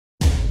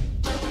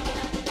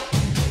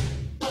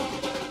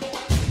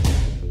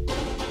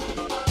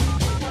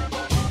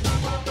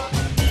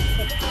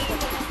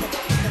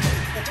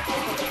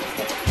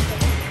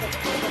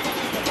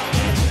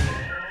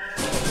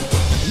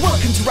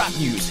Cup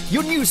News,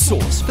 your news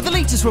source for the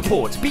latest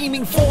report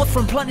beaming forth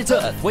from planet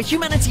Earth, where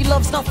humanity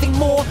loves nothing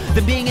more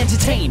than being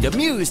entertained,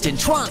 amused,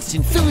 entranced,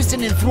 enthused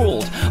and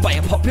enthralled by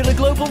a popular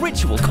global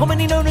ritual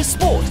commonly known as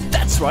sport.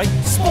 That's right,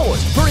 sport.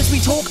 For as we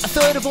talk, a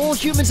third of all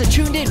humans are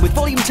tuned in with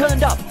volume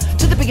turned up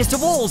to the biggest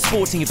of all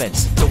sporting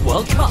events, the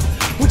World Cup,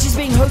 which is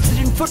being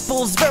hosted in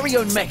football's very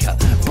own Mecca,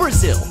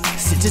 Brazil.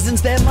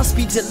 Citizens there must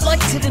be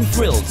delighted and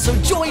thrilled, so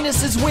join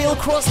us as we'll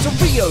cross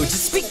to Rio to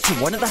speak to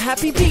one of the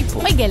happy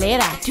people. Oi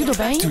galera, tudo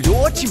bem? Tudo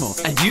ótimo.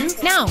 And you?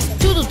 Não,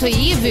 tudo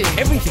terrível.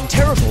 Everything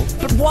terrible?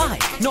 But why?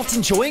 Not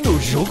enjoying o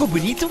jogo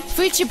bonito?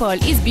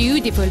 Football is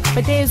beautiful,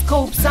 but there's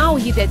corrupção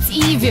here that's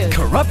evil.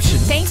 Corruption?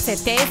 Tem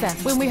certeza?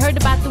 When we heard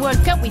about the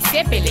World Cup, we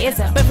said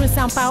beleza. But from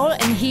São Paulo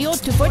and Rio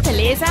to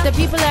Fortaleza, the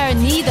people are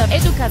in need of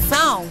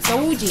educação,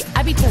 saúde,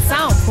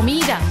 habitação,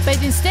 comida.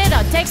 But instead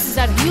our taxes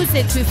are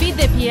used to feed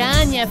the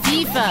piranha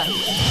FIFA.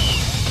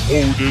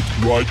 Hold it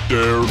right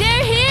there.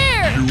 They're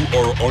here! You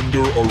are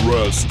under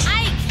arrest.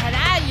 Ay,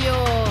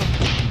 caralho!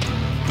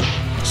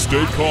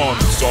 Stay calm,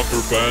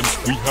 soccer fans.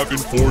 We have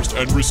enforced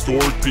and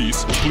restored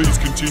peace. Please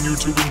continue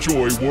to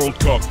enjoy World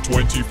Cup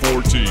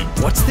 2014.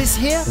 What's this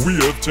here? We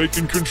have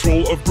taken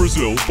control of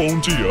Brazil. Bom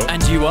dia.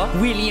 And you are?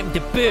 William de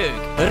Berg,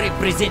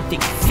 representing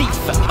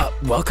FIFA.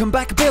 Welcome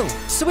back, Bill.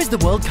 So is the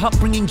World Cup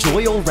bringing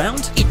joy all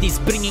round? It is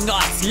bringing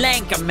us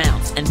lank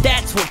amounts, and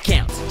that's what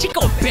counts. Check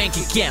our bank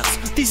accounts.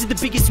 This is the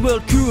biggest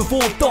world coup of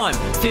all time.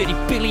 30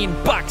 billion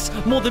bucks,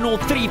 more than all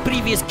 3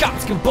 previous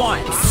cups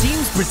combined. It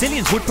seems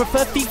Brazilians would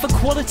prefer FIFA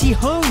quality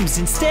homes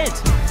instead.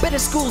 Better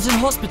schools and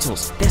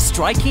hospitals. They're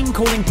striking,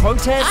 calling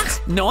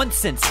protests.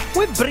 Nonsense.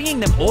 We're bringing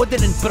them order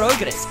and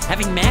progress.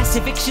 Having mass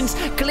evictions,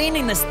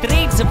 cleaning the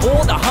streets of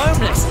all the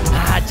homeless.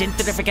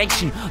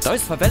 Gentrification.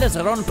 Those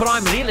favelas are on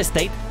prime real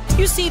estate.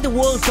 You see, the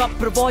World Cup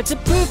provides a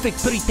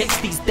perfect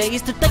pretext these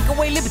days to take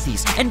away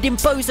liberties and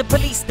impose a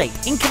police state,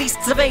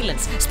 increased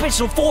surveillance,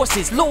 special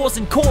forces, laws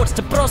and courts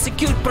to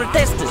prosecute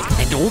protesters.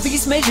 And all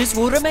these measures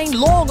will remain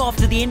long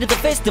after the end of the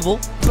festival.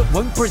 But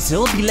won't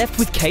Brazil be left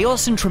with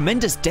chaos and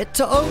tremendous debt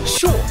to owe?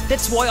 Sure,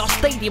 that's why our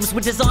stadiums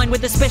were designed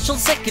with a special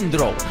second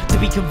row, to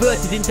be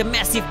converted into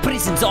massive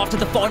prisons after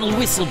the final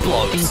whistle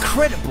blows.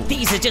 Incredible.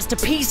 These are just a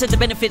piece of the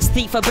benefits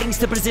FIFA brings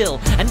to Brazil,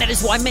 and that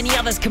is why many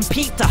others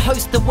compete to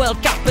host the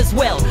World Cup as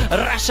well.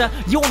 Russia,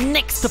 you're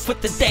next to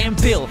foot the damn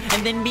bill,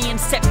 and then me and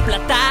Sepp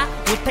Blatter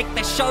will take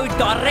the show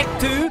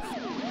direct to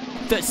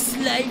the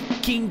slave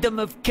kingdom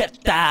of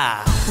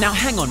Qatar. Now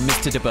hang on,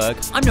 Mr. de Berg.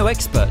 I'm no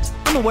expert.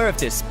 I'm aware of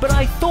this, but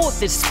I thought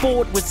this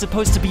sport was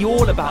supposed to be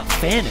all about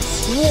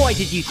fairness. Why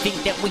did you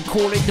think that we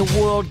call it the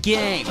World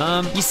Game?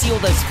 You see all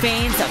those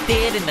fans out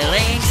there in the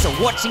ranks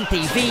or watching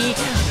TV,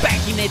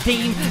 backing their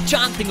team,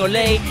 chanting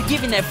Olé,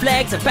 giving their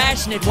flags a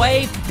passionate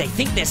wave. They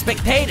think they're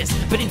spectators,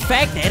 but in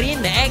fact they're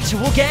in the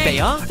actual game. They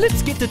are?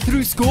 Let's get the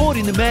true score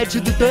in the match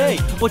of the day,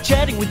 or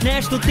chatting with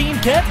national team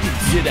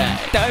captains today.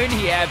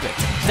 Tony Abbott.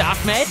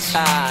 Tough match?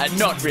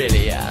 Not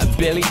really,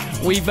 Billy.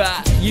 We've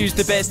used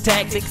the best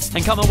tactics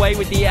and come away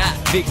with the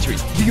victory.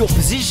 The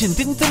opposition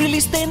didn't really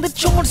stand a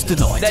chance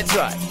tonight. That's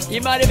right.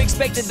 You might have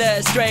expected the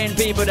Australian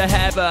people to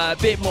have a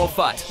bit more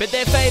fight, but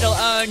their fatal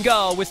own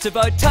goal was to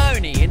vote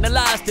Tony in the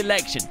last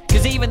election.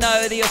 Because even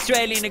though the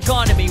Australian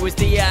economy was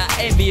the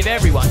envy of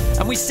everyone,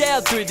 and we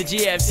sailed through the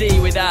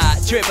GFC with a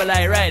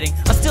AAA rating,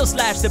 I still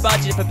slashed the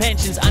budget for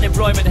pensions,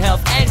 unemployment,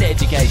 health and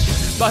education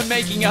by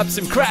making up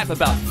some crap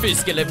about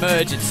fiscal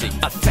emergency.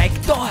 A fake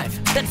dive.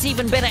 That's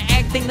even better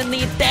acting than the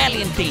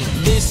Italian team.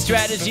 This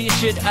strategy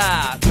should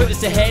put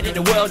us ahead in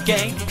a world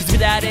game, because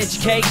without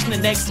education the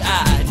next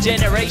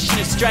generation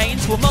of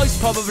Australians will most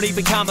probably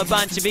become a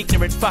bunch of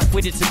ignorant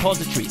fuck-witted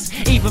suppositories,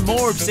 even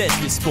more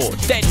obsessed with sport.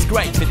 That's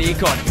great for the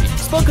economy.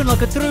 Spoken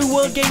like a true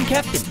world game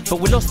captain.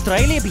 But will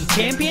Australia be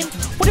champion?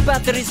 What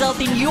about the result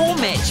in your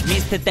match,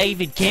 Mr.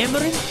 David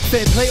Cameron?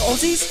 Fair play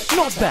Aussies?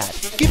 Not bad.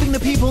 Giving the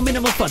people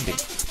minimal funding.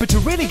 But to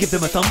really give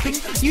them a thumping,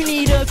 you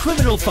need a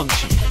criminal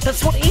function.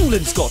 That's what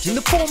England's got in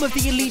the form of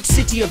the elite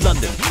city of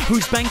London,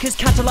 whose bankers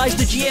catalysed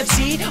the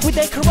GFC with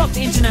their corrupt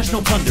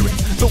international plundering.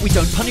 But we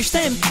don't punish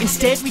them.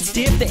 Instead, we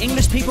stiff the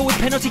English people with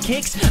penalty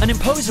kicks and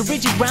impose a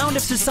rigid round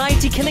of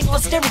society-killing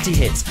austerity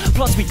hits.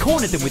 Plus, we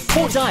cornered them with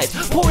poor diet,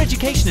 poor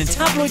education and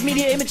tabloid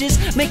media images,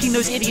 making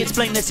those idiots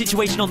blame their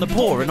situation on the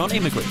poor and on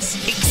immigrants.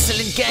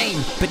 Excellent game,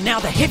 but now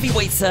the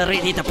heavyweights are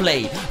ready to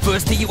play.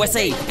 First the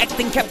USA,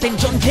 acting captain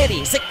John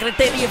Terry,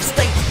 Secretary of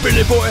State.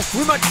 Billy boy,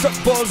 we might suck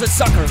balls at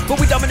soccer, but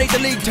we dominate the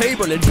league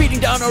table and beating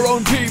down our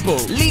own people.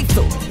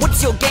 Lethal,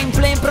 what's your game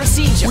plan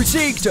procedure? We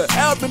seek to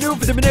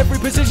outmaneuver them in every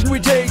position we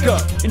take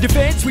up. In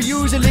defense, we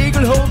use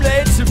illegal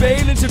homeland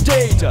surveillance of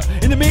data.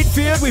 In the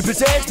midfield, we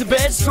possess the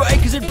best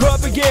strikers in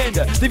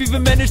propaganda. They've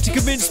even managed to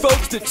convince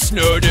folks that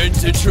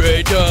Snowden's a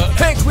traitor.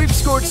 Heck, we've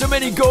scored so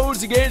many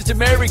goals against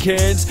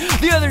Americans.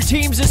 The other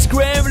teams are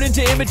scrambling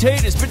to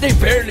imitate us, but they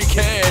barely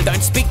can.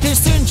 Don't speak too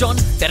soon, John.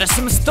 There are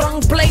some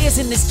strong players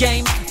in this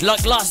game,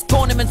 like last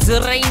tournament's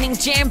reigning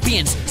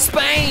champions,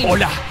 Spain.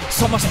 Hola,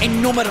 somos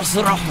en números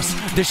rojos,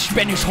 the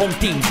Spanish home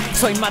team.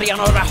 Soy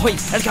Mariano Rajoy,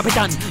 el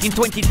capitán. In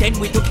 2010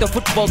 we took the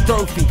football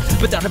trophy,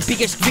 but our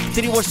biggest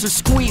victory was to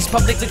squeeze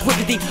public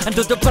liquidity and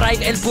to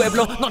deprive el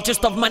pueblo not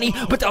just of money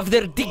but of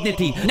their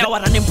dignity. Now our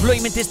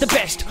unemployment is the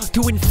best.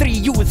 2 in 3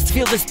 youths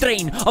feel the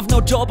strain of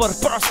no job or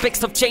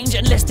prospects of change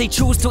unless they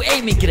choose to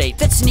emigrate.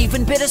 That's an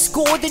even better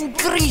score than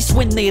Greece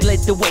when they led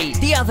the way.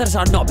 The others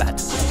are not bad,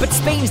 but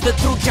Spain's the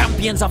true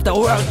champions of the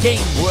world game.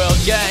 World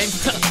game?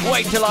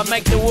 Wait till I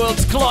make the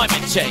world's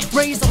climate change.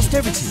 Raise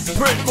austerity.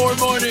 Print more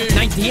money.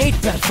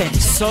 98%.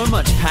 So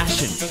much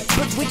passion.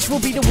 But which will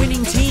be the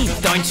winning team?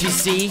 Don't you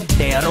see?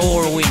 They are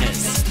all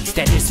winners.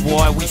 That is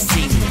why we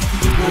sing.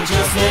 We'll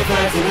just head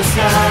right to the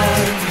sky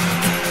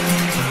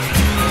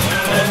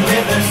and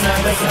live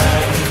side by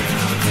side.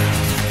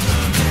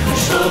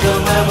 Show the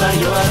world why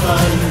you are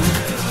fun.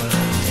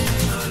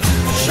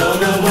 Show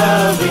the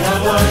world we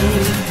have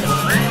won.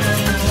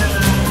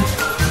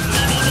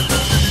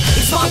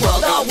 My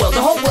world, our world, the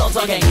whole world's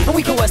our game. And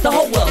we coerce the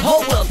whole world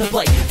to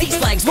play. These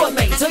flags were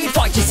made so you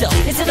fight yourself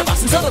instead of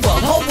us inside the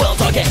world, whole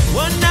world's our game.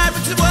 One night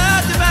with the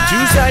world divide.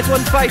 2 sides,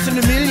 1 fight and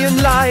a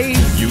million lives.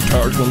 You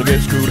tards gonna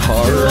get screwed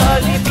hard.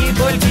 All the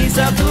people peace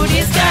up to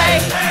the sky.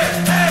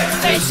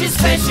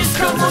 Fascists,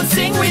 come on,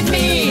 sing with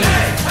me.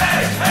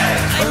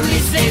 Only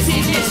slaves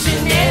in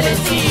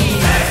nationality.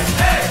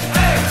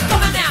 Come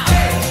on now.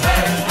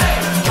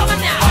 Come on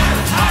now.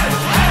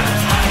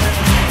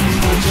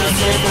 We'll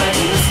just head right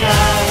to the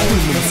sky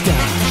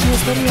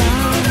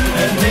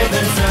and live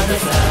side by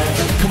side.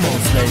 Come on,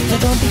 slave. But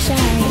don't be shy.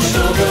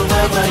 Show the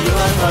world why you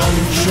are fun.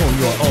 Show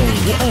your own.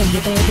 You own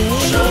your baby.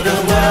 Show the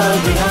world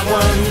we have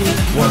won.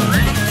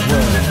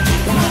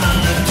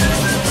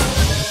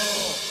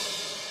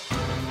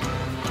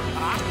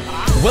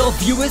 Well,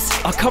 viewers,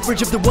 our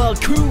coverage of the World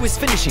Coup is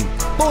finishing.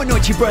 Boa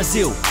noite,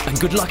 Brazil, and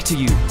good luck to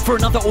you, for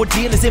another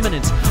ordeal is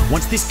imminent.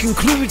 Once this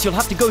concludes, you'll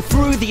have to go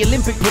through the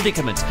Olympic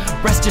predicament.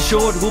 Rest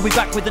assured, we'll be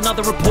back with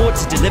another report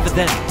to deliver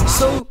then.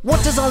 So,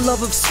 what does our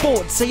love of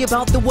sport say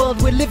about the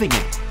world we're living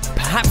in?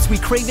 Perhaps we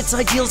crave its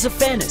ideals of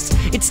fairness,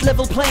 its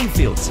level playing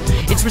fields,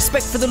 its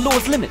respect for the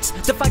law's limits,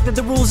 the fact that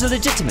the rules are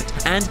legitimate,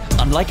 and,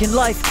 unlike in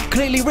life,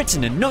 clearly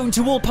written and known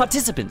to all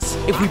participants.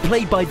 If we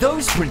played by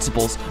those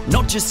principles,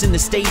 not just in the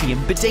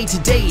stadium, but day to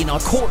day in our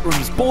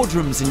courtrooms,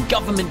 boardrooms, and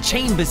government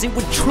chambers, it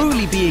would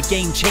truly be a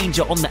game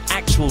changer on the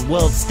actual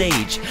world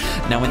stage.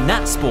 Now in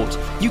that sport,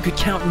 you could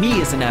count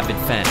me as an avid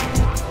fan.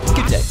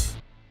 Good day.